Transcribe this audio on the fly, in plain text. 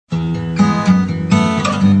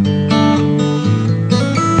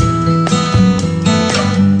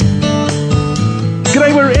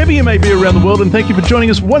may be around the world, and thank you for joining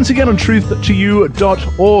us once again on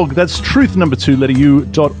truth2u.org. That's truth number 2, letter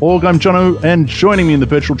u.org. I'm Jono, and joining me in the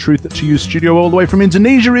virtual Truth to You studio all the way from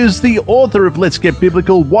Indonesia is the author of Let's Get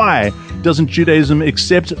Biblical, Why Doesn't Judaism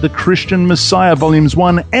Accept the Christian Messiah, Volumes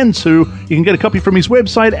 1 and 2. You can get a copy from his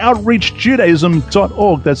website,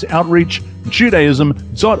 outreachjudaism.org. That's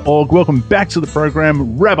outreachjudaism.org. Welcome back to the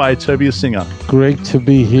program, Rabbi Tovia Singer. Great to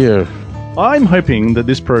be here. I'm hoping that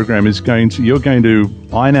this program you're going to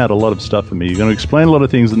iron out a lot of stuff for me. You're going to explain a lot of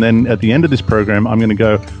things, and then at the end of this program, I'm going to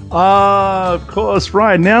go, of course,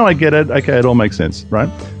 right, now I get it. Okay, it all makes sense, right?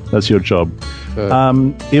 That's your job.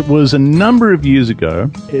 It was a number of years ago.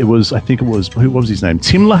 Who was his name?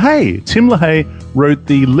 Tim LaHaye. Tim LaHaye wrote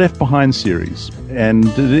the Left Behind series. And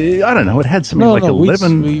I don't know, it had something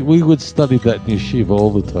 11... We would study that in yeshiva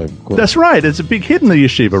all the time. That's right. It's a big hit in the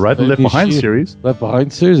yeshiva, right? The Left Behind series. Left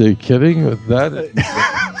Behind series? Are you kidding? That...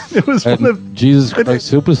 It was one of... Jesus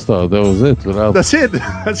Christ Superstar. That was it. That's it.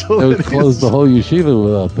 That's all they would close the whole yeshiva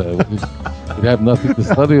without that. We'd have nothing to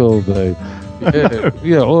study all day.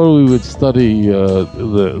 Yeah, or we would study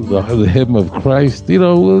the hymn of Christ. You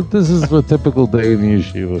know, this is a typical day in the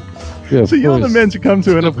yeshiva. Yeah, so you're the men to come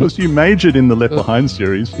to, and of course you majored in the Left Behind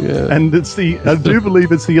series. Yeah. And I do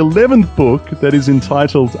believe it's the 11th book that is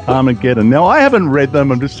entitled Armageddon. Now, I haven't read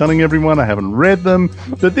them. I'm just telling everyone I haven't read them.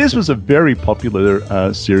 But this was a very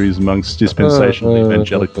popular series amongst dispensational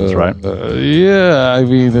evangelicals, right? Yeah, I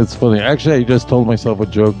mean, it's funny. Actually, I just told myself a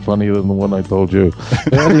joke funnier than the one I told you.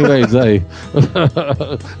 Anyways, I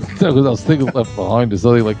was thinking Left Behind is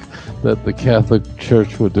something like that the Catholic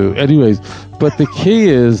Church would do. Anyways, but the key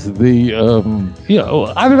is I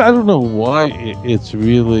don't know why it's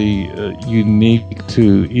really unique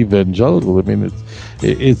to evangelical. I mean,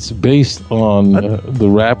 it's based on the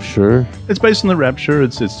rapture. It's based on the rapture.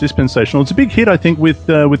 It's dispensational. It's a big hit, I think, with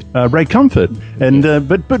Ray Comfort. And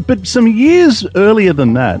but some years earlier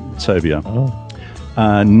than that, Tovia.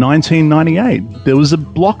 1998, there was a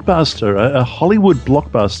blockbuster, a Hollywood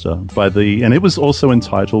blockbuster and it was also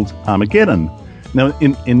entitled Armageddon. Now,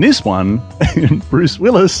 in this one, Bruce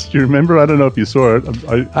Willis, do you remember? I don't know if you saw it.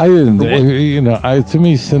 I didn't. To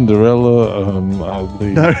me, Cinderella,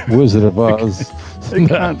 the Wizard of Oz.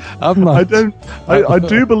 I'm not. I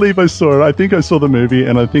do believe I saw it. I think I saw the movie,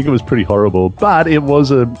 and I think it was pretty horrible. But it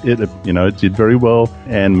did very well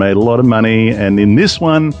and made a lot of money. And in this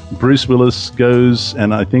one, Bruce Willis goes,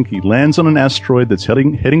 and I think he lands on an asteroid that's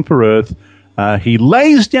heading for Earth. He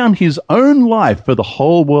lays down his own life for the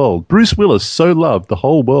whole world. Bruce Willis so loved the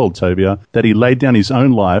whole world, Tovia, that he laid down his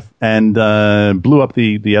own life and blew up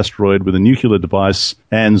the asteroid with a nuclear device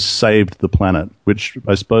and saved the planet, which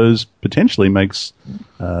I suppose potentially makes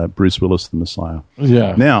Bruce Willis the Messiah.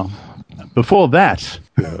 Yeah. Now, before that,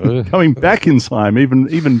 coming back in time, even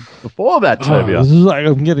before that, Tovia. This is like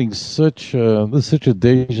I'm getting such a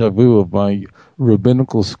deja vu of my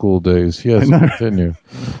rabbinical school days. Yes, continue.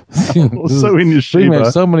 Also in yeshiva. I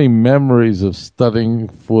have so many memories of studying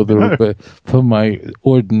for my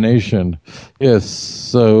ordination. Yes,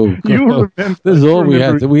 so this is all we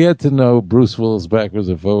had. We had to know Bruce Willis backwards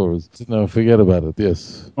and forwards. No, forget about it.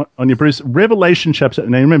 Yes. On your Bruce Revelation chapter.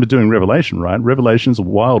 Now you remember doing Revelation, right? Revelation's a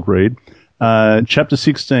wild read. Chapter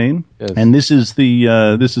 16, yes. And this is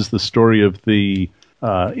the story of the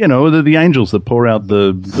angels that pour out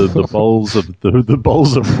the bowls of the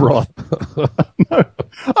bowls of wrath. No,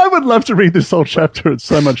 I would love to read this whole chapter. It's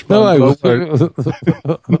so much fun. No,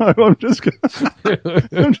 I'm just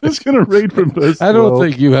gonna read from verse 12. I don't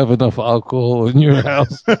think you have enough alcohol in your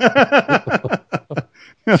house.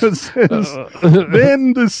 It says,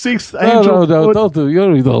 then the sixth angel... No, don't do it. You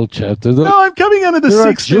don't read the whole chapter. No, I'm coming under the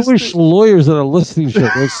sixth... There are Jewish lawyers that are listening to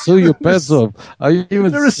it. They'll sue your pants off.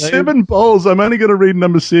 There are 7 bowls. I'm only going to read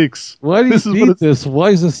number 6. Why do you need this?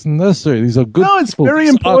 Why is this necessary? These are good people. No, it's very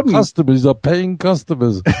important. These are customers. These are paying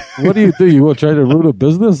customers. What do? You want to try to ruin a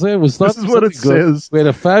business there? This is what it says. We had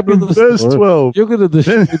a fabulous verse 12. You're going to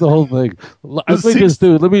destroy the whole thing. I think this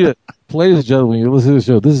dude, let me... Ladies and gentlemen, you listen to the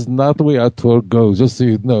show. This is not the way our tour goes, just so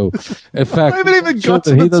you know. In fact, I haven't even got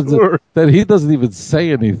to the tour. That he doesn't even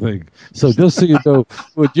say anything. So just so you know,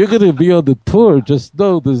 when you're going to be on the tour, just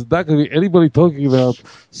know there's not going to be anybody talking about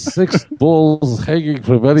 6 balls hanging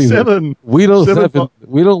from anything. 7. We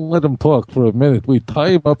don't let him talk for a minute. We tie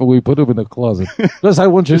him up and we put him in a closet. Just I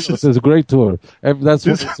want you to know, it's a great tour. And that's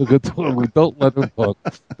why it's a good tour. We don't let him talk.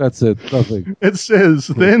 That's it. Nothing. It says,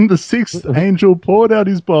 then the 6th angel poured out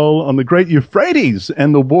his bowl on the the great Euphrates,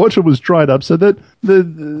 and the water was dried up so that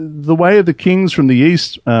the way of the kings from the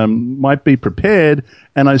east might be prepared.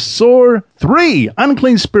 And I saw 3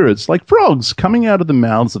 unclean spirits like frogs coming out of the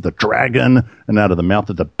mouths of the dragon and out of the mouth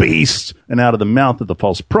of the beast and out of the mouth of the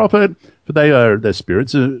false prophet. For they're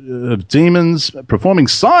spirits of demons performing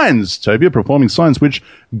signs, Tovia, performing signs which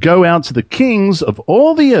go out to the kings of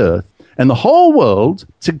all the earth and the whole world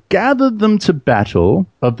to gather them to battle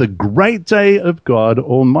of the great day of God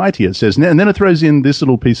Almighty, it says. And then it throws in this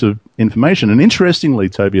little piece of information. And interestingly,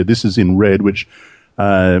 Tovia, this is in red, which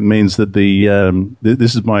means that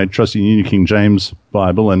this is my trusty New King James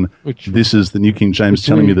Bible, and this is the New King James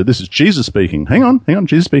telling me that this is Jesus speaking. Hang on,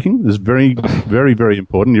 Jesus speaking. This is very, very, very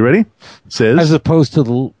important. You ready? It says, as opposed to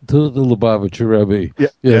the Lubavitcher Rabbi. Yeah,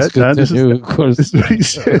 yes, yeah. Of course. This is what he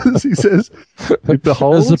says. He says,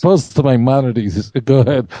 "Behold." As opposed to Maimonides. Go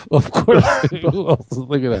ahead. Of course. Who else is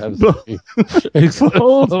they going to have?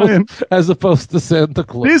 Behold, as opposed to Santa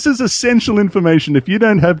Claus. This is essential information. If you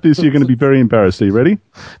don't have this, you're going to be very embarrassed. Are you ready?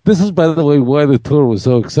 This is, by the way, why the tour was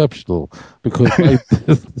so exceptional, because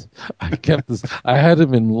I kept this. I had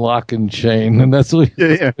him in lock and chain, and that's what.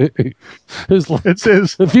 Yeah. It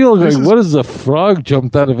says, "I feel like what is a frog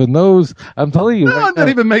jumped out of a nose?" I'm telling you, no, I'm not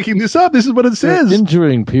even making this up. This is what it says.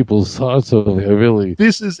 Injuring people's hearts over here, really.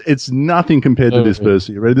 It's nothing compared to this verse.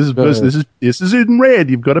 You ready? This is in red.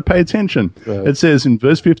 You've got to pay attention. It says in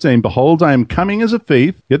verse 15, "Behold, I am coming as a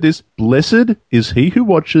thief." Get this: "Blessed is he who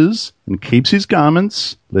watches and keeps his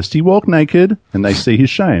garments, lest he walk naked, and they see his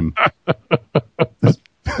shame."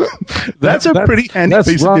 That's a pretty handy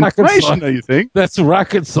piece of information, don't you think? That's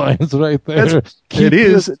rocket science right there. It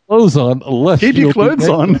is. Keep your clothes on. Keep your clothes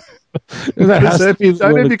on. That has to be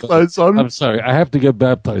don't have your clothes on. I'm sorry, I have to get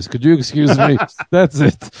baptized. Could you excuse me? That's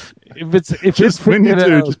it. If just when you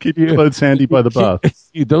do, just keep your clothes handy by the bath.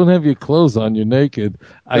 You don't have your clothes on, you're naked.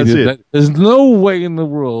 There's no way in the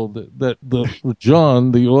world that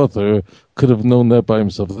John, the author, could have known that by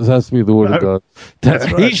himself. This has to be the word of God.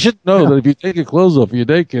 He should know that if you take your clothes off, you're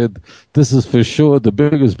naked. This is for sure the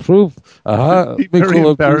biggest proof. Very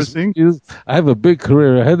embarrassing. I have a big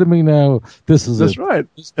career ahead of me now. That's right.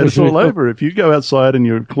 It's all over. If you go outside and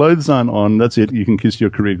your clothes aren't on, that's it. You can kiss your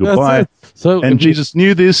career goodbye. So, and Jesus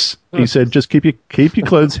knew this. He said, just keep your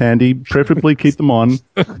clothes handy, preferably keep them on.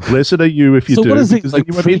 Blessed are you if you do, because then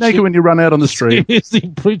you won't be naked when you run out on the street. Is he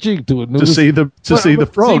preaching to a nudist? To see the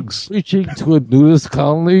frogs. Preaching to a nudist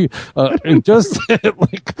colony, and just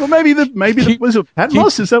like, well, was it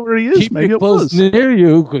Patmos? Is that where he is? Keep maybe your clothes near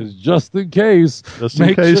you, because just in case.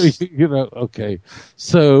 Make sure okay.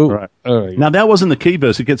 So, all right. Now that wasn't the key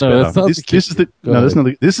verse. It gets better. This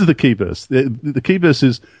is the key verse. The key verse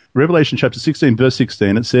is Revelation chapter 16, verse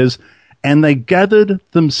 16. It says, "And they gathered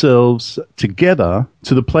themselves together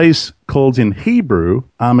to the place called in Hebrew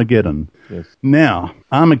Armageddon." Yes. Now,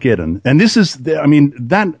 Armageddon, and this is,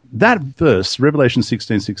 that verse, Revelation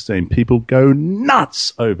 16:16, people go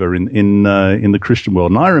nuts over in the Christian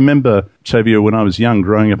world. And I remember, Tovia, when I was young,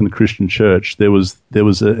 growing up in the Christian church, there was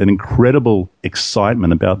an incredible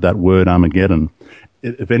excitement about that word Armageddon.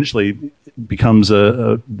 It eventually becomes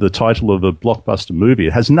the title of a blockbuster movie.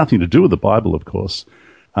 It has nothing to do with the Bible, of course.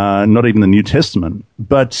 Not even the New Testament.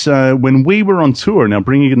 But when we were on tour, now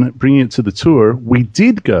bringing it to the tour, we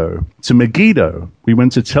did go to Megiddo. We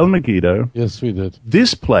went to Tel Megiddo. Yes, we did.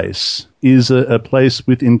 This place is a place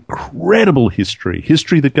with incredible history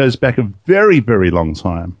that goes back a very, very long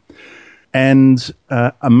time. And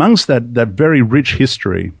amongst that very rich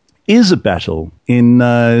history is a battle in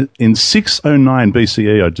 609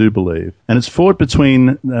 BCE, I do believe. And it's fought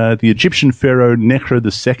between the Egyptian pharaoh Necho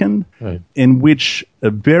II, right, in which a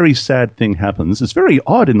very sad thing happens. It's very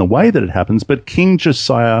odd in the way that it happens, but King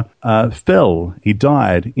Josiah fell. He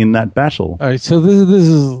died in that battle. All right, so this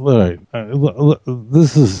is all right.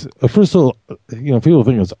 This is first of all, people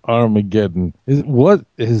think it's Armageddon. What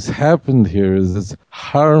has happened here is it's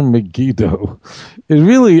Harmageddo. It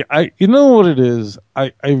really, you know what it is.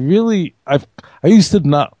 I used to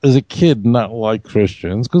not, as a kid, not like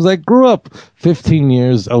Christians because I grew up 15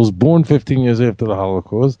 years. I was born 15 years after the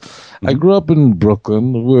Holocaust. Mm-hmm. I grew up in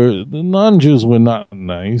Brooklyn where the non-Jews were not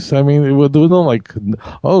nice. I mean, they were not like,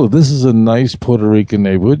 oh, this is a nice Puerto Rican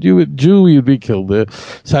neighborhood. You were Jew, you'd be killed there.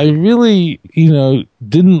 So I really,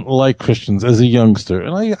 didn't like Christians as a youngster.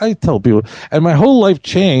 And I tell people, and my whole life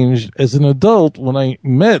changed as an adult when I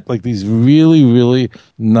met like these really, really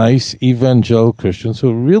nice evangelical Christians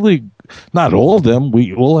who really, not all of them,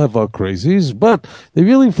 we all have our crazies, but they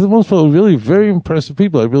really, for the most part, were really very impressive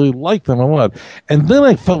people. I really liked them a lot. And then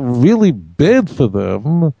I felt really bad for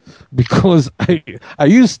them because I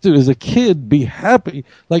used to, as a kid, be happy.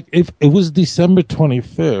 Like, if it was December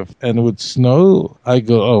 25th and it would snow, I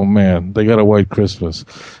go, oh man, they got a white Christmas.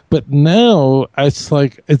 But now it's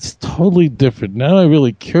like, it's totally different. Now I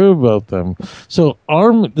really care about them. So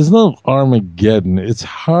there's no Armageddon. It's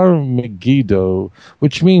Har-Megiddo,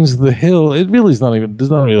 which means the hill. It really is there's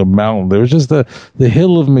not even a mountain. There's just the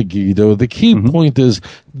hill of Megiddo. The key point is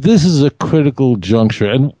this is a critical juncture.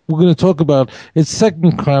 And we're going to talk about, it's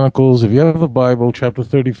Second Chronicles. If you have the Bible, chapter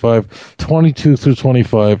 35, 22 through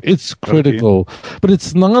 25, it's critical. But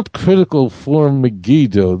it's not critical for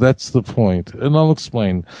Megiddo. That's the point. And I'll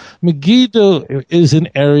explain. Megiddo is an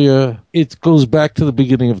area, it goes back to the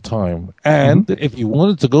beginning of time. And if you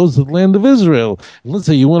wanted to go to the land of Israel, let's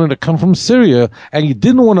say you wanted to come from Syria, and you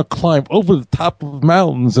didn't want to climb over the top of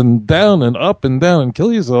mountains and down and up and down and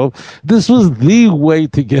kill yourself, this was the way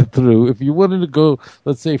to get through. If you wanted to go,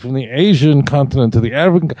 let's say, from the Asian continent to the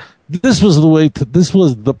African, this was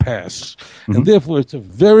the pass. And therefore it's a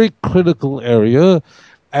very critical area.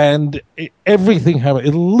 And everything happened.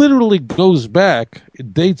 It literally goes back.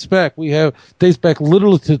 It dates back. Dates back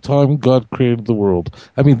literally to the time God created the world.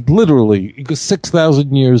 I mean, literally,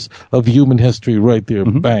 6,000 years of human history right there.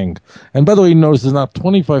 Bang. And by the way, notice it's not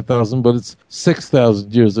 25,000, but it's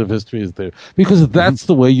 6,000 years of history is there, because that's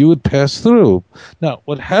the way you would pass through. Now,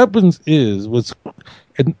 what happens is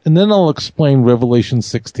and then I'll explain Revelation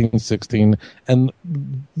 16:16 and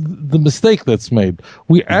the mistake that's made.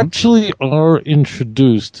 We actually are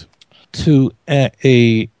introduced to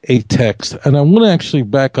a text, and I want to actually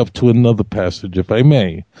back up to another passage, if I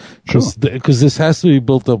may, because this has to be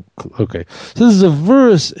built up. Okay, so this is a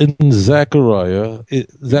verse in Zechariah.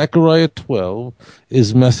 Zechariah 12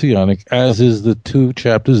 is messianic, as is the 2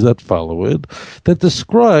 chapters that follow it, that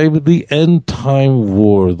describe the end time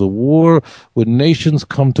war, the war when nations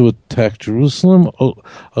come to attack Jerusalem,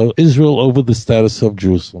 Israel over the status of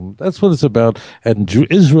Jerusalem. That's what it's about, and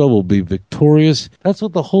Israel will be victorious. That's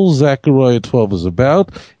what the whole Zechariah 12 is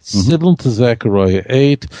about. It's similar to Zechariah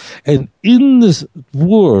 8. And in this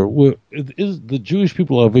war, where the Jewish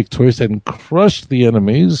people are victorious and crush the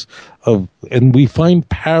enemies and we find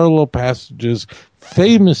parallel passages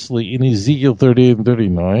famously in Ezekiel 38 and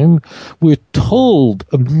 39, we're told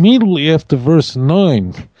immediately after verse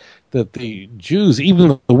 9 that the Jews,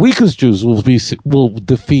 even the weakest Jews, will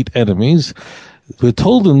defeat enemies. We're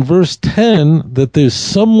told in verse 10 that there's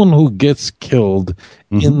someone who gets killed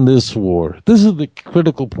in this war. This is the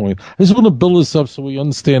critical point. I just want to build this up so we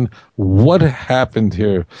understand what happened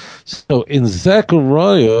here. So in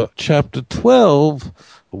Zechariah chapter 12,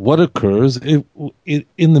 what occurs in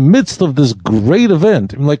the midst of this great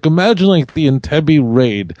event? Like, imagine like the Entebbe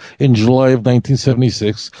raid in July of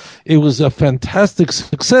 1976. It was a fantastic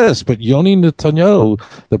success, but Yoni Netanyahu,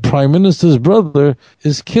 the prime minister's brother,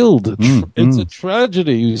 is killed. It's a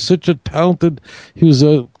tragedy. He was such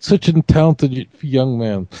a talented young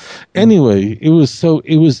man. Anyway, so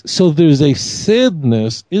there's a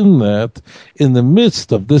sadness in that, in the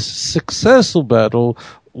midst of this successful battle,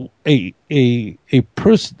 a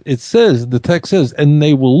person, it says, the text says, and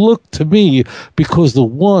they will look to me because the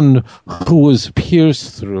one who was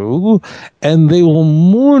pierced through, and they will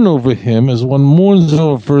mourn over him as one mourns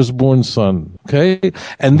over a firstborn son. Okay?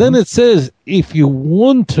 And then it says, if you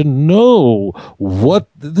want to know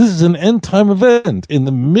this is an end time event in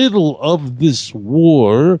the middle of this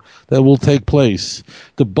war that will take place.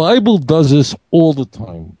 The Bible does this all the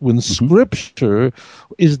time. When Scripture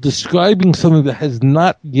is describing something that has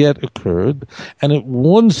not yet occurred, and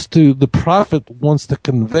the prophet wants to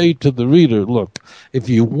convey to the reader, look, if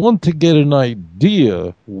you want to get an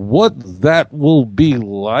idea what that will be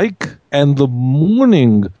like, and the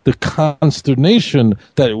mourning, the consternation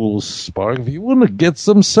that it will spark, if you want to get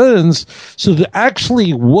some sense, so there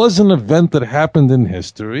actually was an event that happened in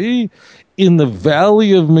history in the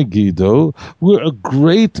valley of Megiddo, where a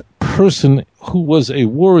great person who was a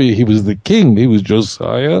warrior, he was the king, he was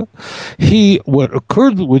Josiah. What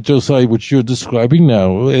occurred with Josiah, which you're describing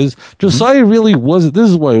now, is Josiah really wasn't, this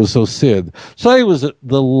is why it was so sad. Josiah was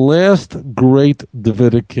the last great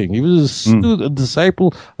Davidic king. He was a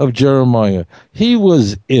disciple of Jeremiah. He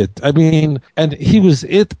was it. I mean, and he was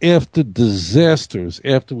it after disasters.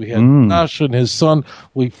 After we had Nasha and his son,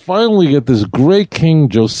 we finally get this great king,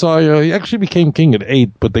 Josiah. He actually became king at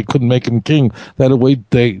 8, but they couldn't make him king. They had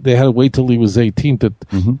to wait till he was 18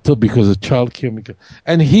 because a child can't be.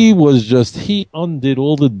 And he undid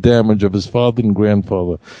all the damage of his father and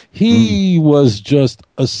grandfather. He was just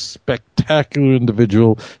a spectacular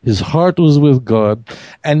individual. His heart was with God,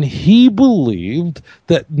 and he believed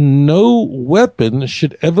that no weapon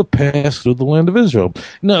should ever pass through the land of Israel.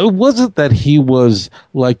 Now, it wasn't that he was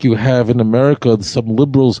like you have in America, some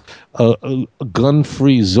liberals,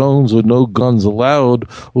 gun-free zones or no guns allowed,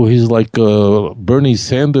 or he's like Bernie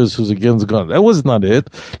Sanders who's against guns. That was not it.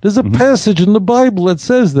 There's a passage in the Bible that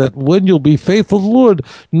says that when you'll be faithful to the Lord,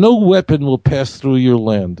 no weapon will pass through your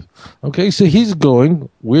land. Okay, so he's going,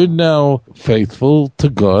 we're now faithful to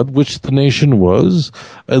God, which the nation was,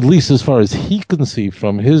 at least as far as he can see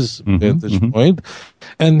from his vantage point.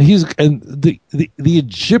 And the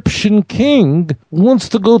Egyptian king wants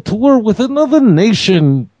to go to war with another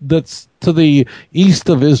nation that's to the east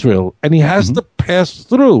of Israel, and he has to pass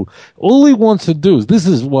through. All he wants to do is, this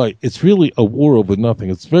is why it's really a war over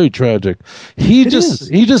nothing. It's very tragic. He just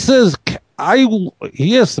says,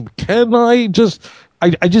 he asks him, can I just,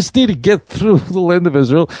 I just need to get through the land of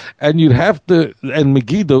Israel, and you'd have to, and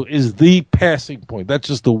Megiddo is the passing point. That's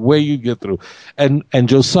just the way you get through. And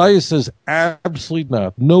Josiah says, absolutely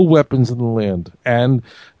not. No weapons in the land. And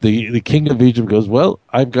the king of Egypt goes, well,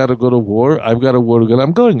 I've got to go to war. I've got a war to go.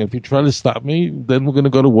 I'm going. If you try to stop me, then we're going to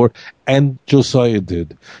go to war. And Josiah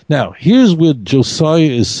did. Now, here's where Josiah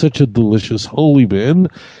is such a delicious holy man.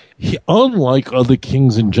 He, unlike other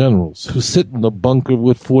kings and generals who sit in a bunker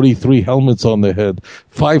with 43 helmets on their head,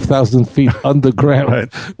 5,000 feet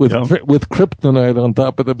underground, with kryptonite on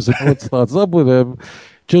top of them, so what starts up with him,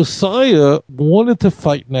 Josiah wanted to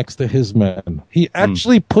fight next to his men. He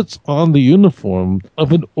actually puts on the uniform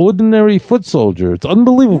of an ordinary foot soldier. It's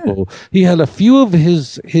unbelievable. Yeah. He had a few of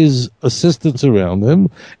his assistants around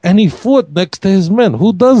him, and he fought next to his men.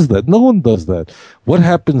 Who does that? No one does that. What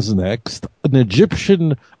happens next? An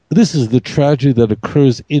Egyptian... This is the tragedy that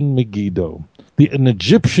occurs in Megiddo. An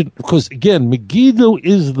Egyptian, because again, Megiddo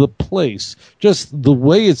is the place, just the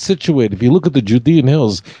way it's situated. If you look at the Judean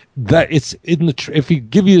hills, that it's in the, if you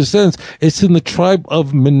give you a sense, it's in the tribe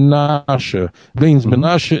of Menashe. It means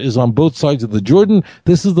Menashe is on both sides of the Jordan.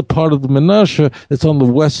 This is the part of the Menashe that's on the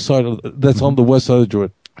west side of, on the west side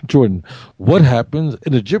of Jordan. What happens?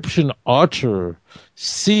 An Egyptian archer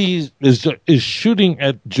is shooting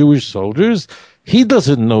at Jewish soldiers. He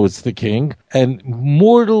doesn't know it's the king, and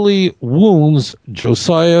mortally wounds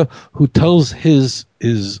Josiah, who tells his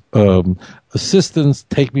assistants,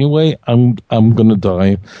 "Take me away. I'm gonna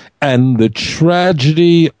die." And the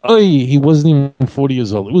tragedy. He wasn't even 40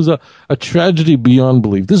 years old. It was a tragedy beyond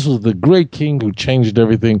belief. This was the great king who changed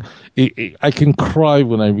everything. I can cry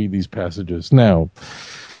when I read these passages now.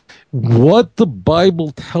 What the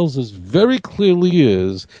Bible tells us very clearly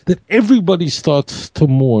is that everybody starts to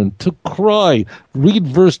mourn, to cry. Read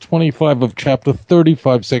verse 25 of chapter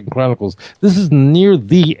 35, 2 Chronicles. This is near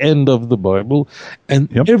the end of the Bible, and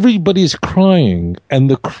everybody's crying. And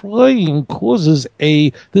the crying causes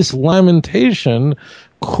this lamentation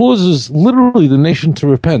causes literally the nation to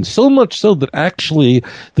repent. So much so that actually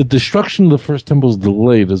the destruction of the first temple is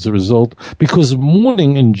delayed as a result, because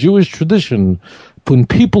mourning in Jewish tradition, when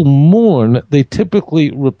people mourn, they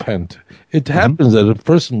typically repent. It happens that if a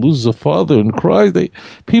person loses a father and cries,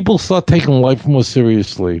 people start taking life more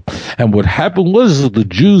seriously. And what happened was that the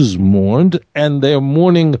Jews mourned, and their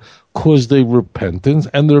mourning caused their repentance,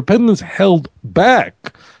 and the repentance held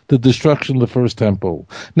back the destruction of the first temple.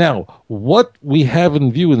 Now, what we have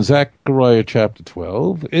in view in Zechariah chapter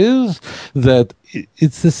 12 is that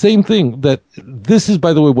it's the same thing. That this is,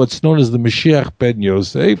 by the way, what's known as the Mashiach ben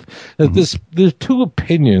Yosef. That there's two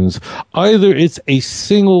opinions. Either it's a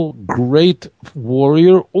single great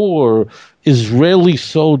warrior, or Israeli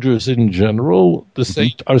soldiers in general.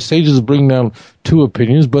 Our sages bring down two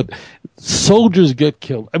opinions, but soldiers get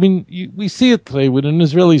killed. I mean, we see it today when an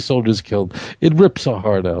Israeli soldier is killed. It rips our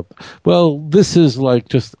heart out. Well, this is like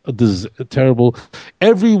just terrible.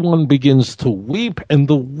 Everyone begins to weep, and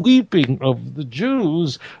the weeping of the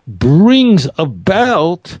Jews brings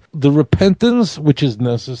about the repentance which is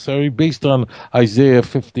necessary based on Isaiah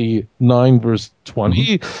 59 verse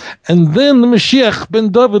 20. And then the Mashiach ben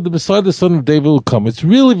David, the Messiah, the son of David, will come. It's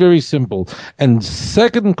really very simple. And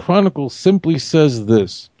 2 Chronicles simply says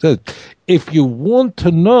this. If you want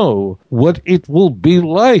to know what it will be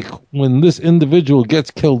like when this individual gets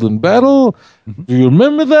killed in battle, do you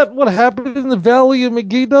remember that? What happened in the valley of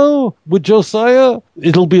Megiddo with Josiah?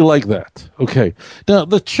 It'll be like that. Okay. Now,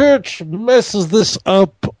 the church messes this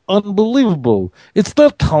up unbelievable. It's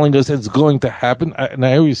not telling us it's going to happen. And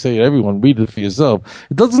I always say to everyone, read it for yourself.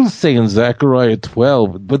 It doesn't say in Zechariah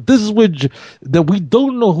 12, but this is that we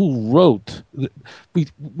don't know who wrote.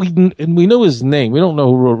 we know his name. We don't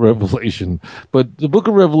know who wrote Revelation, but the book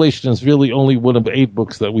of Revelation is really only one of 8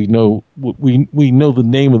 books that we know. We know the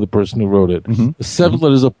name of the person who wrote it. Mm-hmm. The 7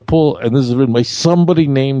 letters of Paul, and this is written by somebody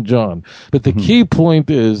named John. But the key point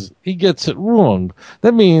is he gets it wrong.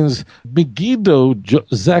 That means Megiddo,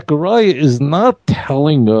 Zechariah is not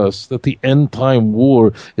telling us that the end time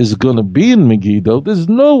war is going to be in Megiddo. There's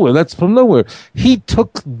nowhere. That's from nowhere. He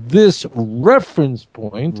took this reference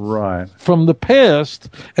point from the past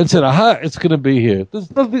and said, aha, it's going to be here.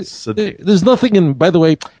 There's nothing in, by the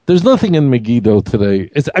way, there's nothing in Megiddo today.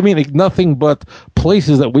 Nothing but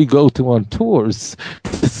places that we go to on tours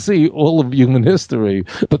to see all of human history.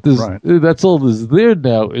 But that's all that's there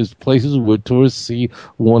now is places where tourists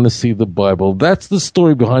want to see the Bible. That's the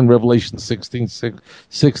story behind Revelation 16.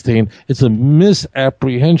 It's a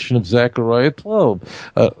misapprehension of Zechariah 12.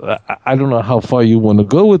 I don't know how far you want to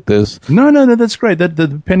go with this. No, that's great.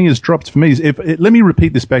 The penny has dropped for me. Let me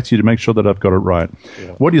repeat this back to you to make sure that I've got it right.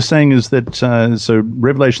 Yeah. What you're saying is that so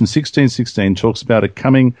Revelation 16:16 talks about it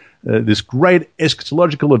coming, this great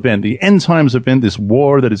eschatological event, the end times event, this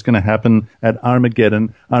war that is going to happen at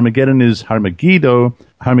Armageddon. Armageddon is Armageddo.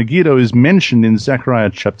 Armageddo is mentioned in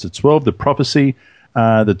Zechariah chapter 12, the prophecy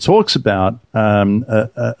that talks about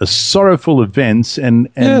a sorrowful events and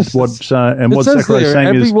what Zechariah is saying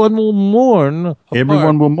everyone will mourn.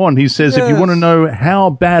 Everyone will mourn. He says, if you want to know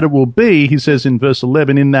how bad it will be, he says in verse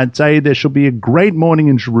 11, in that day there shall be a great mourning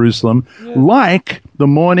in Jerusalem, like the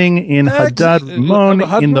mourning in Hadad-Rimmon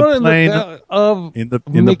in the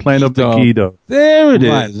plain of Megiddo. There it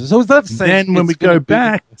is. So that's saying. Then when we go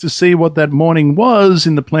back to see what that mourning was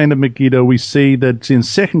in the plain of Megiddo, we see that in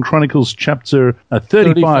 2 Chronicles chapter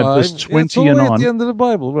 35, verse 20 and on. At the end of the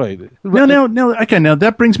Bible, right? Now,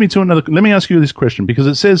 that brings me to another. Let me ask you this question, because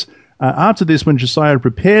it says, after this, when Josiah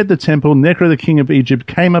prepared the temple, Necho, the king of Egypt,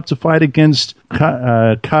 came up to fight against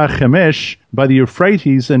Carchemish by the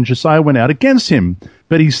Euphrates, and Josiah went out against him.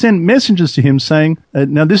 But he sent messengers to him saying,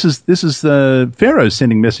 now this is Pharaoh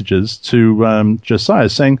sending messages to Josiah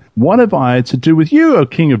saying, what have I to do with you, O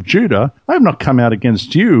king of Judah? I have not come out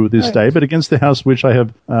against you this day, but against the house which I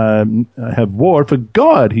have war. For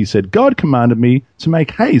God, he said, God commanded me to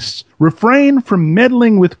make haste. Refrain from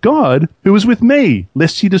meddling with God, who is with me,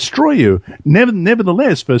 lest he destroy you.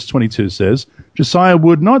 Nevertheless, verse 22 says, Josiah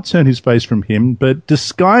would not turn his face from him, but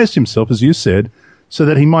disguised himself, as you said, so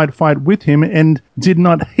that he might fight with him, and did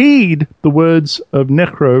not heed the words of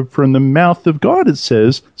Necho from the mouth of God, it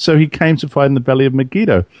says, so he came to fight in the valley of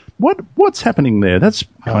Megiddo. What's happening there? That's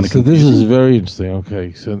kind of confusing. This is very interesting.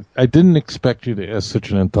 Okay, so I didn't expect you to ask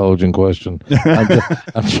such an intelligent question.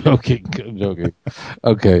 I'm joking.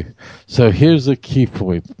 Okay, so here's the key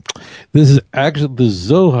point. This is actually the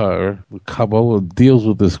Zohar, the Kabbalah, deals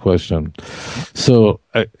with this question. So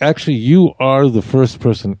actually, you are the first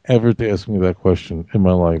person ever to ask me that question in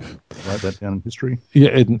my life. Write that down in history.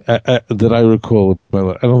 Yeah, that I recall.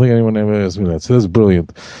 I don't think anyone ever asked me that. So that's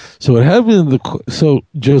brilliant. So what happened? So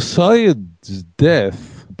Josiah's death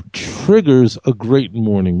triggers a great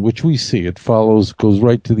mourning, which we see. It goes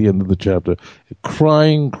right to the end of the chapter.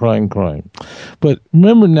 Crying. But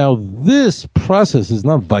remember now, this process is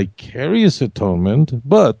not vicarious atonement,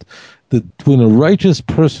 but when a righteous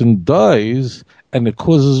person dies and it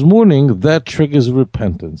causes mourning, that triggers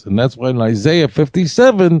repentance. And that's why in Isaiah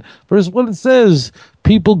 57, verse 1, it says,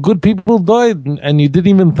 good people died, and you didn't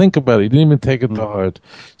even think about it. You didn't even take it to heart.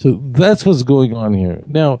 So that's what's going on here.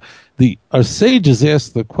 Now, our sages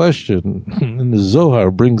asked the question, and the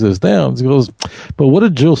Zohar brings us down. It goes, but what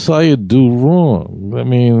did Josiah do wrong? That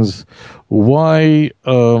means, why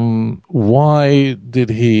did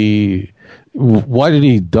he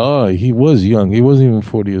die? He was young. He wasn't even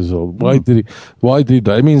 40 years old. Why did he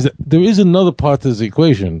die? It means there is another part to this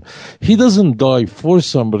equation. He doesn't die for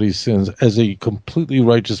somebody's sins as a completely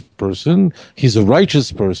righteous person. He's a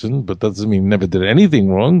righteous person, but that doesn't mean he never did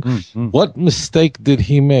anything wrong. Mm-hmm. What mistake did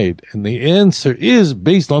he make? And the answer is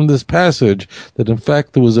based on this passage that in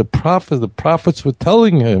fact there was a prophet. The prophets were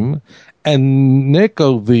telling him, and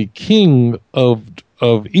Necho, the king of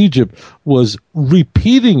Egypt, was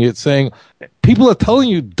repeating it, saying, people are telling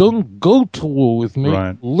you, don't go to war with me.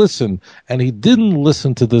 Right. Listen. And he didn't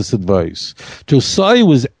listen to this advice. Josiah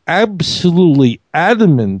was absolutely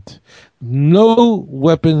adamant, no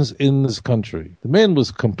weapons in this country. The man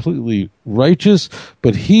was completely righteous,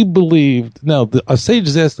 but he believed. Now, our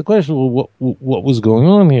sages asked the question, well, what was going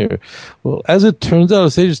on here? Well, as it turns out,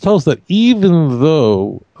 our sages tell us that even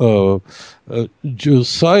though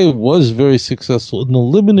Josiah was very successful in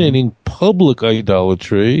eliminating public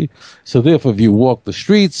idolatry. So therefore, if you walk the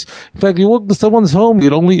streets, in fact, you walk to someone's home,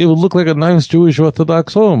 it would look like a nice Jewish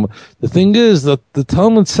Orthodox home. The thing is that the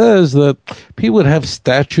Talmud says that people would have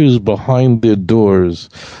statues behind their doors,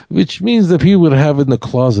 which means that people would have in the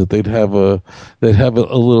closet, they'd have a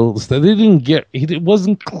little, it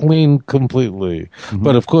wasn't clean completely.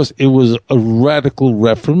 But of course, it was a radical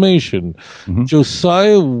reformation.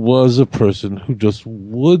 Josiah was a person who just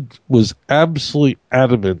was absolutely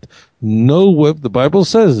adamant. The Bible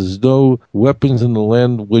says there's no weapons in the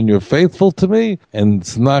land when you're faithful to me, and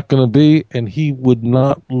it's not going to be, and he would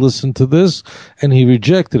not listen to this, and he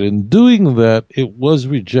rejected it. In doing that, it was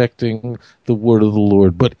rejecting the word of the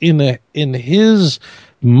Lord. But in his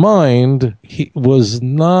mind, he was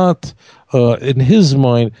not, in his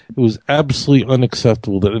mind, it was absolutely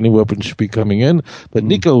unacceptable that any weapon should be coming in. But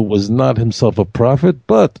Nico was not himself a prophet,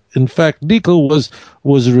 but in fact, Nico was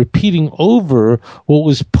repeating over what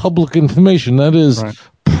was public information. That is,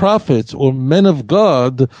 prophets or men of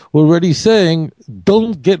God were already saying,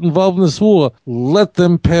 don't get involved in this war. Let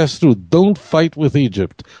them pass through. Don't fight with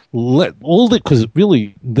Egypt. Because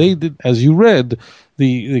really, they did, as you read,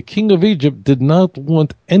 the king of Egypt did not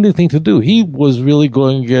want anything to do. He was really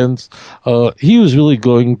going to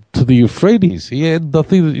the Euphrates. He had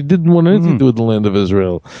nothing, he didn't want anything to do with the land of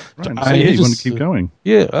Israel. Right. He wanted to keep going.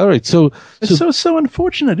 Yeah, all right. So it's so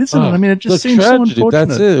unfortunate, isn't it? I mean, it just seems tragedy, so unfortunate.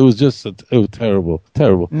 That's it. It was just terrible.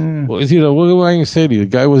 Well, what am I going to say to you? The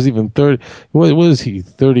guy was even 30. What was he?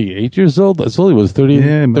 38 years old? That's all he was.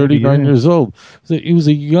 39 years old. So he was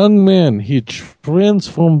a young man. He had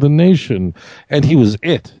transformed the nation, and he was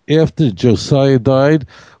it. After Josiah died,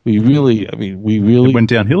 we really it went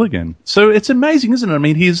downhill again. So it's amazing, isn't it? I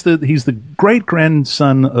mean, he's the great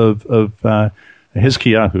grandson of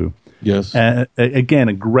Hezekiah. Yes. Again,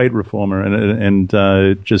 a great reformer and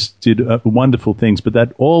just did wonderful things. But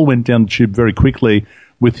that all went down the tube very quickly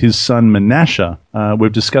with his son Manasseh.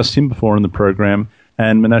 We've discussed him before in the program.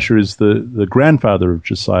 And Manasseh is the grandfather of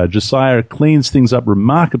Josiah. Josiah cleans things up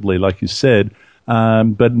remarkably, like you said.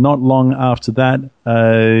 But not long after that,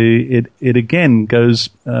 it again goes,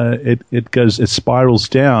 it spirals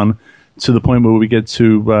down to the point where we get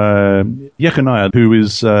to Jeconiah, who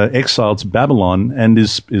is exiled to Babylon and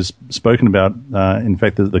is spoken about, in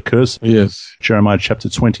fact, the curse. Yes. Jeremiah chapter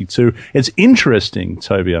 22. It's interesting,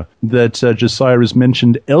 Tovia, that Josiah is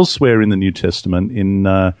mentioned elsewhere in the New Testament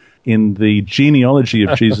in the genealogy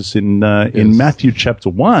of Jesus in Matthew chapter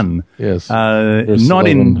 1. Yes. Not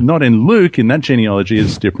in Luke. In that genealogy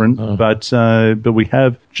is different, but we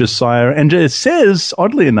have Josiah, and it says,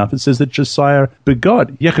 oddly enough, it says that Josiah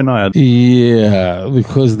begot Jeconiah. Yeah,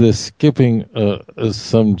 because they're skipping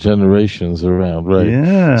some generations around, right?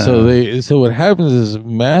 Yeah. So what happens is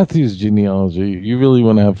Matthew's genealogy. You really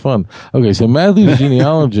want to have fun. Okay, so Matthew's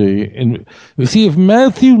genealogy, and you see, if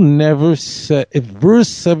Matthew never said, if verse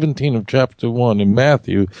 17 of chapter 1 in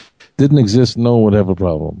Matthew didn't exist, no one would have a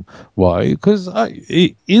problem. Why? Because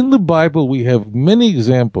in the Bible we have many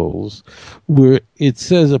examples where it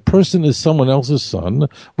says a person is someone else's son,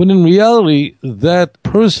 when in reality that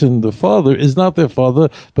person, the father, is not their father,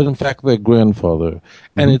 but in fact their grandfather.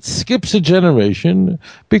 And it skips a generation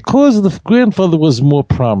because the grandfather was more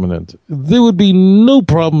prominent. There would be no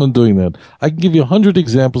problem in doing that. I can give you 100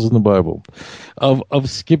 examples in the Bible of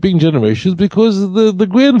skipping generations because the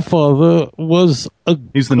grandfather was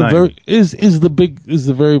he's the name. Is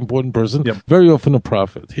the very important person. Yep. Very often a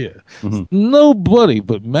prophet here. Nobody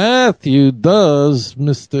but Matthew does.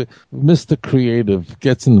 Mr. Creative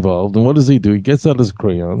gets involved, and what does he do? He gets out his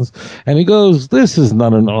crayons and he goes, "This is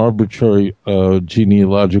not an arbitrary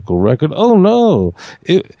genealogical record. Oh no!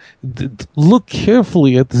 Look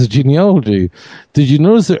carefully at this genealogy. Did you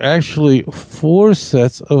notice there are actually 3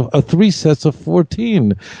 sets of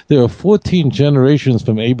 14? There are 14 generations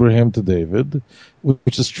from Abraham to David,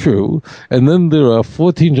 which is true. And then there are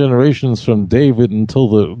 14 generations from David until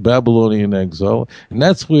the Babylonian exile. And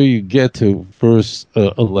that's where you get to verse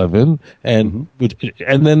 11. And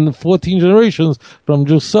then 14 generations from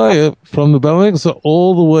Josiah, from the Babylonian exile,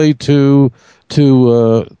 all the way to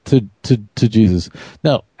Jesus.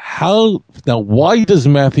 Now, why does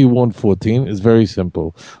Matthew 1:14? It's very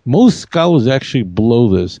simple. Most scholars actually blow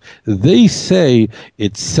this. They say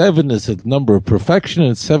it's 7 is a number of perfection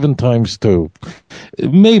and it's 7 times 2.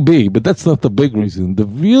 It may be, but that's not the big reason. The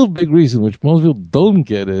real big reason, which most people don't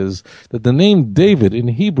get, is that the name David in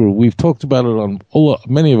Hebrew, we've talked about it on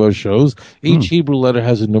many of our shows. Each Hebrew letter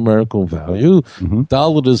has a numerical value.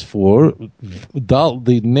 Dalet is 4.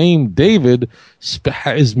 The name David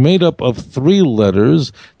is made up of 3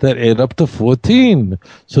 letters that add up to 14.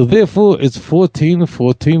 So therefore, it's 14,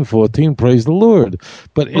 14, 14, praise the Lord.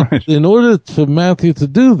 But in order for Matthew to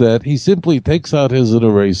do that, he simply takes out his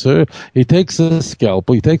eraser, he takes a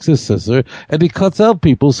scalpel, he takes a scissor, and he cuts out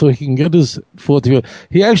people so he can get his 14.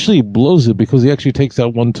 He actually blows it because he actually takes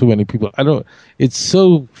out one too many people. It's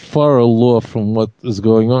so far aloft from what is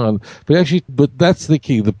going on. But that's the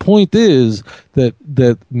key. The point is that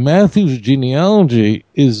Matthew's genealogy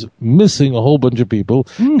is missing a whole bunch of people,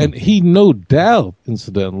 and he no doubt,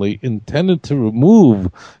 incidentally, intended to remove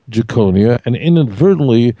Jeconia and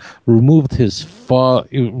inadvertently removed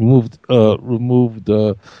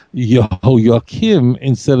Yehoiakim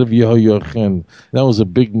instead of Yehoiachin. That was a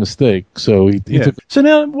big mistake. So he took. So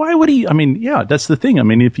now, why would he? I mean, yeah, that's the thing. I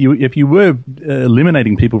mean, if you were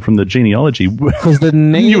eliminating people from the genealogy, because the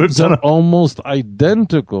names are almost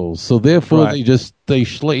identical, so therefore he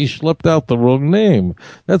schlepped out the wrong name.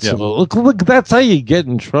 That's look. That's how you get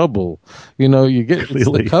in trouble. You get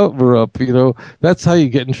the cover up. That's how you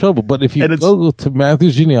get in trouble. But if you go to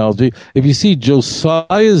Matthew's genealogy, if you see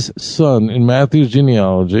Josiah's son in Matthew's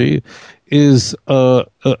genealogy, is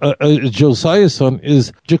Josiah's son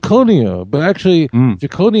is Jeconia, but actually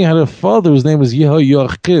Jeconia had a father whose name was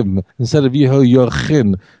Yehoiakim instead of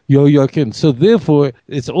Yehoiachin. So therefore,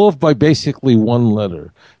 it's off by basically one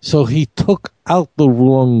letter. So he took out the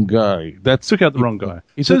wrong guy. Took out the wrong guy.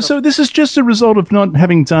 So this is just a result of not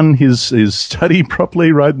having done his study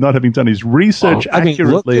properly, right? Not having done his research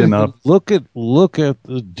accurately enough. Look at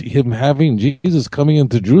him having Jesus coming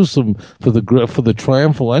into Jerusalem for the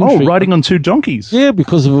triumphal entry. Oh, riding on 2 donkeys. Yeah,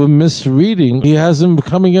 because of a misreading, he has him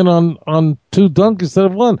coming in on 2 donkeys instead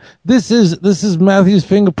of 1. This is Matthew's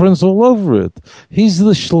fingerprints all over it. He's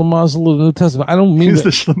the Shlemazel of the New Testament. I don't mean. He's the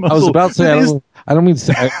Shlemazel. I was about to say. I don't mean to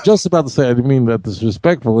say. I was just about to say I didn't mean that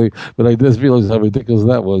disrespectfully, but I just realized how ridiculous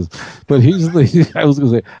that was. But I was going to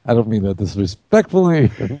say I don't mean that disrespectfully.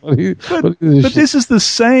 But this is the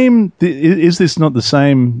same. Is this not the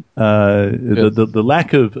same? The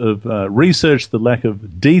lack of research, the lack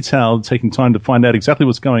of detail, taking time to find out exactly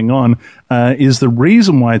what's going on, is the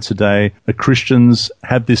reason why today Christians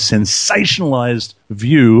have this sensationalized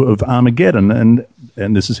view of Armageddon,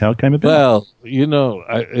 and this is how it came about. Well,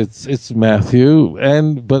 it's Matthew,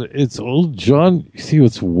 but it's old John. You see,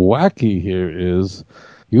 what's wacky here is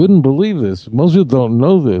you wouldn't believe this. Most people don't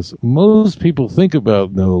know this. Most people think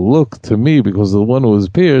about look to me because the one who was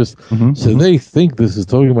pierced. So they think this is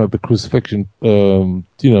talking about the crucifixion.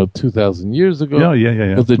 2,000 years ago.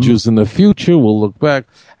 Yeah. But the Jews in the future will look back.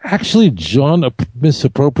 Actually, John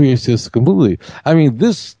misappropriates this completely. I mean,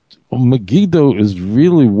 this Megiddo is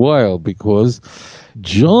really wild because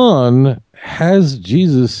John has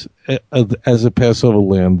Jesus as a Passover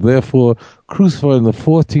lamb, therefore crucified on the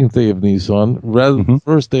 14th day of Nisan, rather than the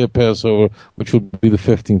first day of Passover, which would be the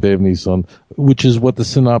 15th day of Nisan, which is what the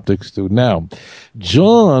synoptics do. Now,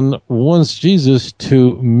 John wants Jesus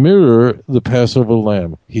to mirror the Passover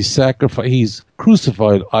lamb. He's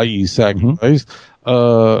crucified, i.e. sacrificed,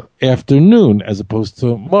 afternoon, as opposed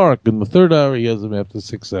to Mark in the 3rd hour. He has him after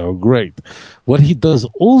 6 hour. Great. What he does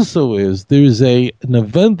also is there is an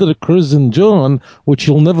event that occurs in John which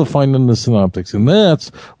you'll never find in the synoptics, and that's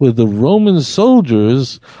where the Roman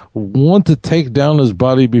soldiers want to take down his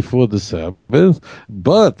body before the Sabbath,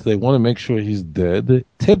 but they want to make sure he's dead.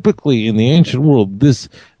 Typically in the ancient world, this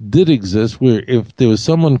did exist, where if there was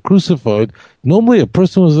someone crucified, normally a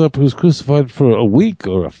person was crucified for a week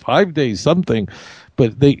or 5 days, something,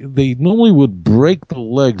 but they normally would break the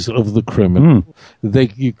legs of the criminal.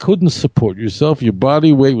 You couldn't support yourself. Your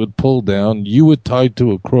body weight would pull down. You were tied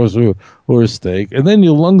to a cross or a stake, and then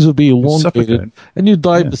your lungs would be elongated, and you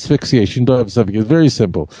die of asphyxiation, die of suffocation. Very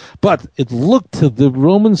simple. But it looked to the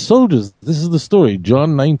Roman soldiers. This is the story.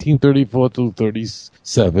 John 19:34 to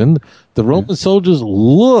 37. The Roman soldiers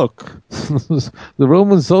look. The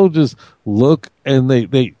Roman soldiers look, and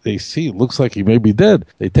they see it looks like he may be dead.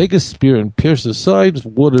 They take a spear and pierce his sides.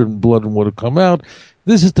 Water and blood and water come out.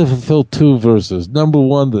 This is to fulfill 2 verses. Number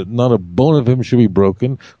 1, that not a bone of him should be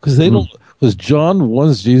broken, because they don't. Because John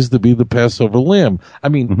wants Jesus to be the Passover lamb. I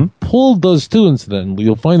mean, Paul does too, incidentally.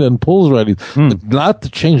 You'll find that in Paul's writings. Not to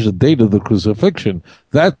change the date of the crucifixion.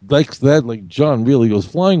 Like John really goes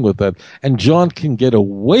flying with that. And John can get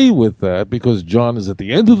away with that because John is at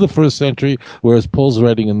the end of the 1st century, whereas Paul's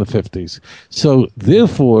writing in the 50s. So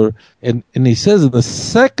therefore, and he says the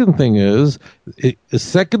second thing is, the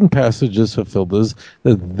second passage is fulfilled is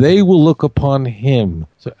that they will look upon him.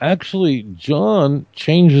 So actually, John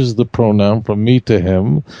changes the pronoun from me to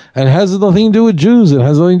him, and it has nothing to do with Jews. It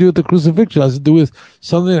has nothing to do with the crucifixion. It has to do with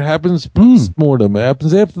something that happens post-mortem. It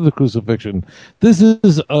happens after the crucifixion. This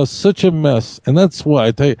is such a mess, and that's why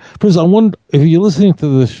I tell you, because I wonder, if you're listening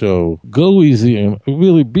to this show, go easy and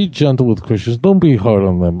really be gentle with Christians. Don't be hard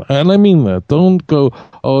on them. And I mean that. Don't go,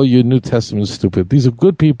 oh, your New Testament is stupid. These are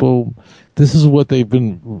good people. This is what they've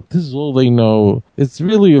been, this is all they know. It's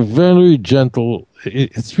really a very gentle,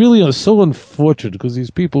 it's really so unfortunate because these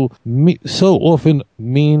people so often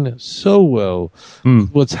mean so well.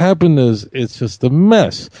 What's happened is it's just a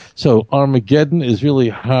mess. So Armageddon is really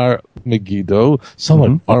Har Megiddo,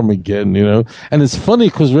 like Armageddon, And it's funny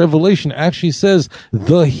because Revelation actually says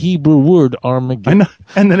the Hebrew word Armageddon. I know.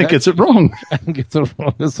 And then it gets it wrong. And gets it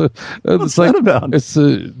wrong. What's that about?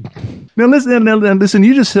 Now listen,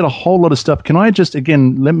 you just said a whole lot of stuff. Can I just,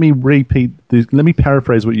 again, let me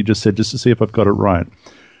paraphrase what you just said just to see if I've got it right.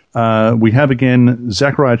 We have again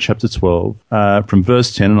Zechariah chapter 12 from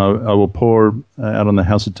verse 10, and I will pour out on the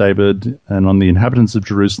house of David and on the inhabitants of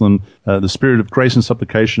Jerusalem the spirit of grace and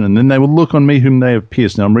supplication, and then they will look on me whom they have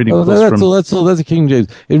pierced. Now I'm reading that's the King James.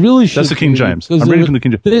 It really should. That's the King James. I'm reading from the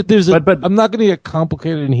King James. I'm not going to get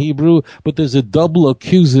complicated in Hebrew, but there's a double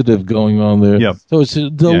accusative going on there. Yep. So it's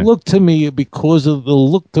they'll look to me because of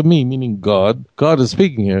they'll look to me, meaning God. God is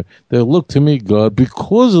speaking here. They'll look to me, God,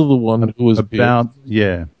 because of the one who was about.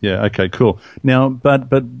 Yeah. Okay. Cool. Now, but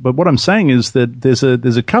what I'm saying is that there's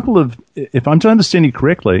a couple of, if I'm to understand you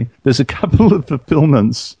correctly, there's a couple of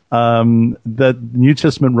fulfillments that New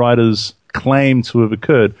Testament writers claim to have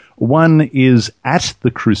occurred. One is at the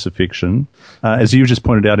crucifixion, as you just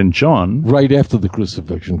pointed out in John. Right after the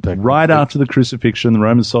crucifixion. Right after the crucifixion, the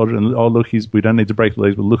Roman soldier, and look, we don't need to break the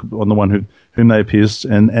legs, but look on the one whom they pierced,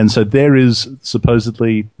 and so there is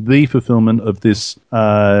supposedly the fulfillment of this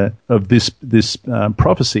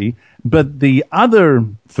prophecy. But the other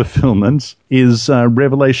fulfillment is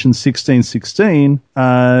Revelation 16:16,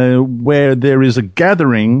 where there is a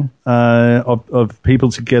gathering of people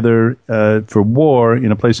together for war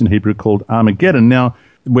in a place in Hebrew called Armageddon. Now,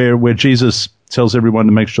 where Jesus tells everyone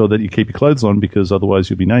to make sure that you keep your clothes on because otherwise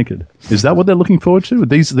you'll be naked. Is that what they're looking forward to?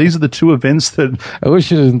 These are the two events that... I wish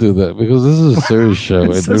you didn't do that because this is a serious show.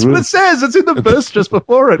 That's what it says. It's in the verse just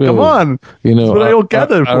before it. Really, come on. That's what they all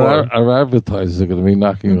gather for. Our advertisers are going to be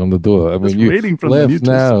knocking on the door. I mean, you reading from laugh the New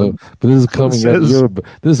now, but this is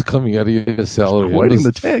coming out of your salary.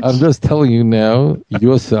 I'm just telling you now,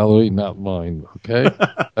 your salary, not mine. Okay?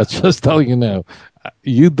 I'm just telling you now.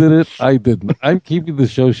 You did it. I didn't. I'm keeping the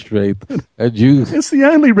show straight. And you... It's the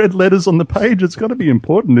only red letters on the page. It's got to be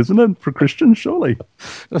important, isn't it, for Christians, surely?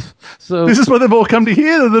 So this is what they've all come to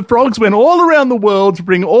hear. The frogs went all around the world to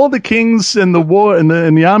bring all the kings and the war and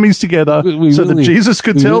the armies together that Jesus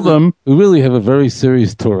could tell them. We really have a very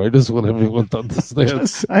serious tour. I just want everyone to understand.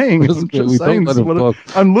 I'm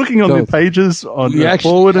looking on the pages on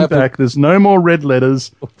forward and back. There's no more red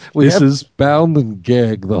letters. This is bound and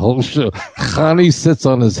gagged the whole show. Chani sits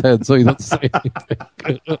on his head so he doesn't say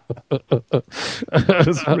anything.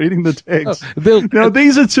 Just reading the text. Now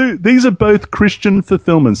these are both Christian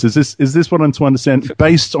fulfillments. Is this what I'm to understand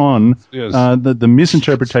based on the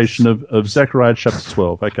misinterpretation of Zechariah chapter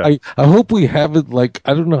 12? Okay. I hope we haven't, I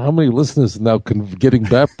don't know how many listeners now getting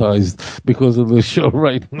baptized because of the show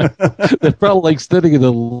right now. They're probably standing in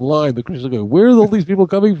the line. The Christians are going, where are all these people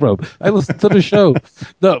coming from? I listen to the show.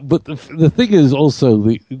 No, but the thing is also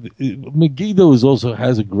Megiddo also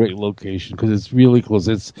has a great location because it's really close.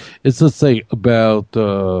 It's let's say about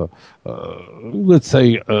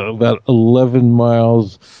 11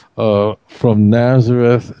 miles from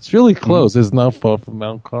Nazareth. It's really close. It's not far from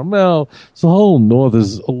Mount Carmel. It's the whole north.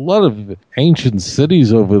 There's a lot of ancient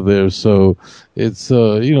cities over there. So it's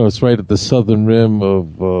it's right at the southern rim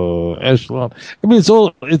of Echelon. I mean,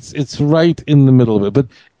 it's right in the middle of it. But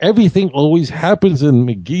everything always happens in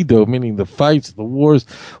Megiddo, meaning the fights, the wars.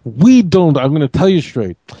 I'm going to tell you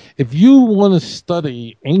straight. If you want to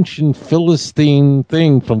study ancient Philistine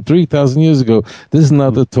thing from 3,000 years ago, this is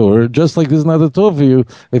not the tour. Just like this is not the tour for you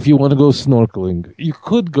if you want to go snorkeling. You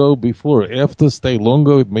could go before or after, stay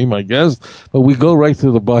longer, be my guest, but we go right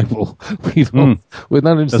through the Bible. We're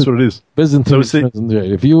not interested. That's what it is. Byzantine.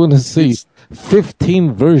 If you want to see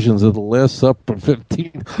 15 versions of the Last Supper,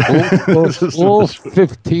 15 all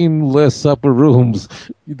 15 Last Supper rooms.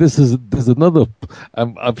 There's another.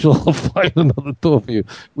 I'm sure I'll find another tour for you.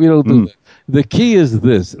 We don't do that. The key is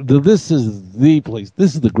this. This is the place.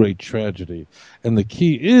 This is the great tragedy, and the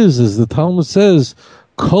key is the Talmud says,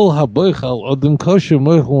 Kol haboichal odem kosher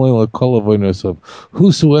moichel kol avonos.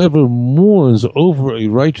 Whosoever mourns over a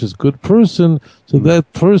righteous good person, so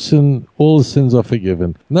that person, all his sins are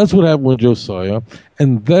forgiven. And that's what happened with Josiah.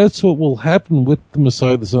 And that's what will happen with the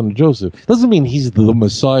Messiah, the son of Joseph. Doesn't mean he's the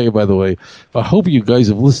Messiah, by the way. I hope you guys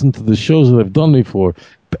have listened to the shows that I've done before.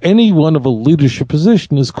 Anyone of a leadership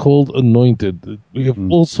position is called anointed. We have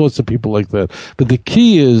all sorts of people like that. But the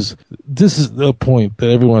key is, this is the point that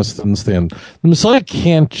everyone has to understand. The Messiah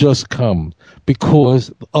can't just come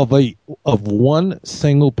because of one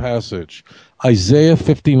single passage. Isaiah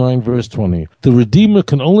 59 verse 20. The Redeemer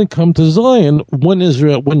can only come to Zion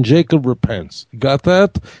when Jacob repents. You got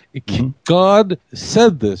that? God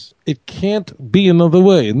said this. It can't be another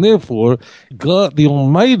way. And therefore, God, the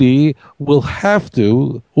Almighty, will have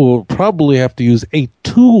to, or probably have to use a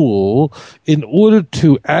tool in order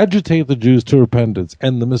to agitate the Jews to repentance.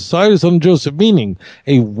 And the Messiah, son of Joseph, meaning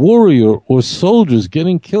a warrior or soldiers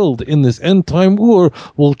getting killed in this end time war,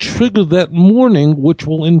 will trigger that mourning, which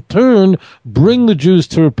will in turn bring the Jews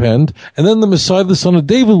to repent. And then the Messiah, the son of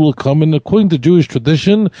David, will come. And according to Jewish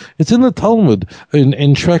tradition, it's in the Talmud,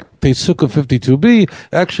 in Tractate Sukkah 52b,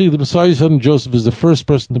 actually the Messiah, son of Joseph, is the first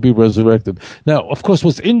person to be resurrected. Now, of course,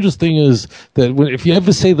 what's interesting is that if you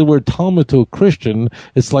ever say the word Talmud to a Christian,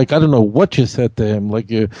 it's like, I don't know what you said to him,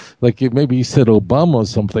 maybe you said Obama or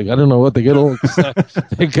something. I don't know what, they get all excited.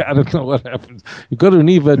 I don't know what happens. You go to an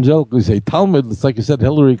evangelical, you say Talmud, it's like you said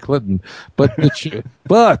Hillary Clinton. But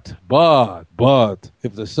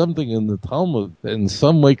if there's something in the Talmud that in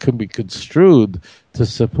some way can be construed to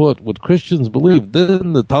support what Christians believe,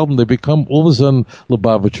 then the Talmud, they become all of a sudden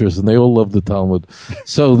Lubavitchers, and they all love the Talmud.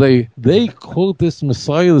 So they quote this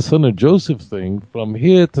Messiah, the son of Joseph thing from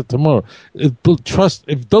here to tomorrow. Don't trust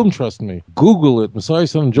me, Google it, Messiah,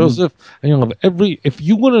 son of Joseph, and you'll have if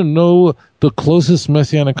you want to know the closest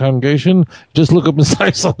Messianic congregation, just look up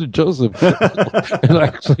Messiah, son of Joseph. And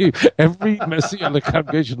actually, every Messianic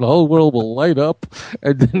congregation in the whole world will light up,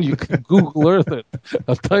 and then you can Google Earth it.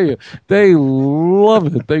 I'll tell you, they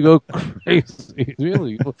love it. They go crazy.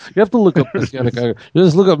 Really. You have to look up Messianic congregation.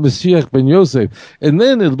 Just look up Messiah ben Yosef. And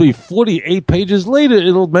then it'll be 48 pages later,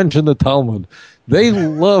 it'll mention the Talmud.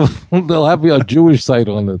 They'll have a Jewish site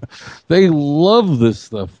on it. They love this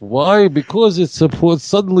stuff. Why? Because it supports,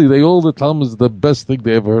 suddenly the Talmud is the best thing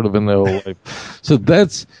they ever heard of in their whole life. So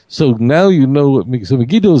now you know what makes, so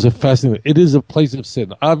Megiddo is it is a place of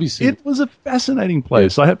sin. Obviously. It was a fascinating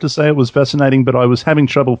place. I have to say it was fascinating, but I was having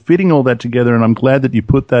trouble fitting all that together, and I'm glad that you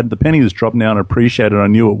put that. The penny has dropped now, and I appreciate it. I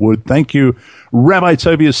knew it would. Thank you, Rabbi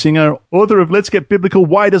Tovia Singer, author of Let's Get Biblical,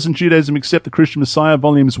 Why Doesn't Judaism Accept the Christian Messiah,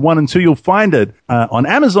 Volumes 1 and 2. You'll find it on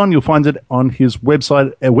Amazon. You'll find it on his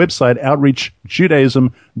website,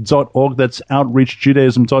 outreachjudaism.org. That's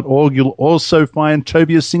outreachjudaism.org. You'll also find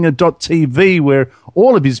toviasinger.tv, where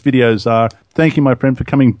all of his videos are. Thank you, my friend, for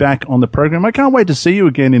coming back on the program. I can't wait to see you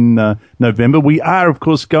again in November. We are, of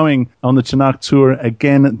course, going on the Tanakh Tour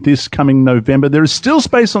again this coming November. There is still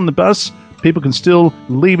space on the bus. People can still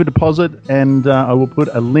leave a deposit, and I will put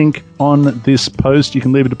a link on this post. You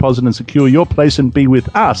can leave a deposit and secure your place and be with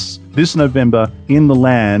us this November in the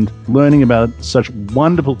land, learning about such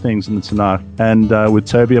wonderful things in the Tanakh. And with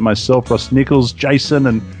Tovia, myself, Ross Nichols, Jason,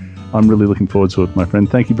 and I'm really looking forward to it, my friend.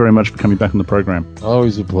 Thank you very much for coming back on the program.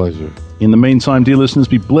 Always a pleasure. In the meantime, dear listeners,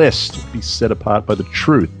 be blessed, be set apart by the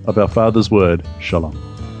truth of our Father's word. Shalom.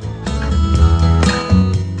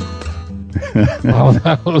 Wow,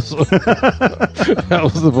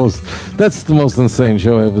 that's the most insane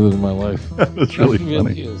show I ever did in my life. That was really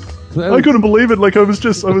funny. I couldn't believe it. I was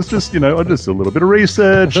just, I just a little bit of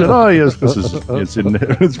research. And yes,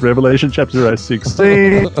 it's Revelation chapter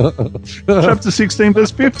 16, chapter 16,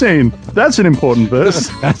 verse 15. That's an important verse.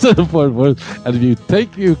 That's an important verse. And if you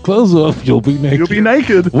take your clothes off, you'll be naked. You'll be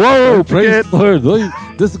naked. Whoa, praise the Lord.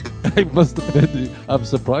 This guy must have been, I'm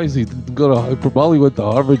surprised he didn't go to, probably went to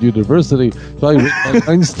Harvard University. Probably like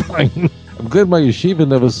Einstein. I'm glad my yeshiva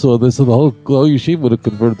never saw this, and the whole yeshiva would have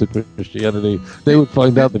converted to Christianity. They would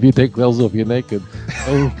find out if you take clothes off, you're naked.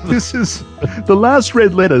 This is the last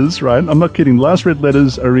red letters, right? I'm not kidding. The last red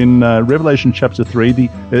letters are in Revelation chapter 3.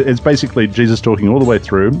 It's basically Jesus talking all the way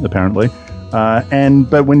through, apparently.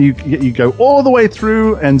 But when you go all the way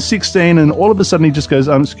through and 16, and all of a sudden he just goes,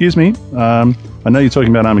 excuse me, I know you're talking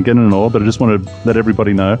about Armageddon and all, but I just want to let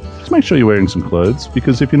everybody know, just make sure you're wearing some clothes,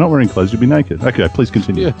 because if you're not wearing clothes, you'll be naked. Okay, please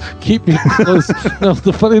continue. Yeah, keep your clothes. No,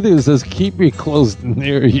 the funny thing is, it says keep your clothes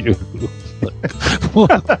near you.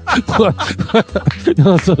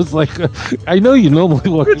 So it's like, I know you normally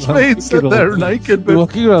walk Which around means that they're naked, You're but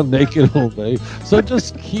walking around naked all day. So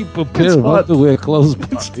just keep a pair of hot. underwear close by.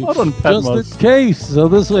 It's hot on Just Patmos. in case. So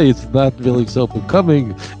this way it's not really so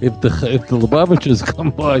becoming if the Lubavitchers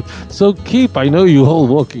come by. So keep, I know you all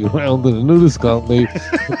walking around in a nudist colony,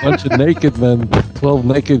 a bunch of naked men, 12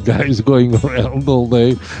 naked guys going around all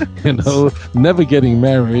day, never getting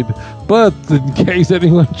married. But in case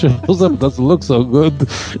anyone shows up, it doesn't look so good.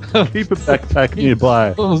 Keep a backpack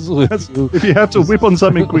nearby. If If you have to whip on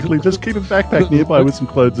something quickly, just keep a backpack nearby with some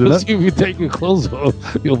clothes in it. if you take your clothes off,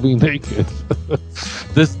 you'll be naked.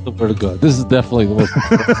 This is the word of God. This is definitely the most.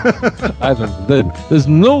 I don't know. There's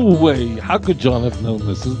no way. How could John have known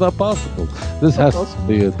this? It's not possible. This has to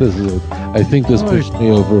be it. This is it. I think this pushed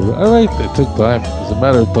me over. All right, it took time. It's a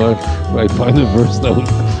matter of time. I'd find a verse that was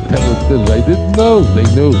good. I didn't know. They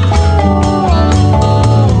knew.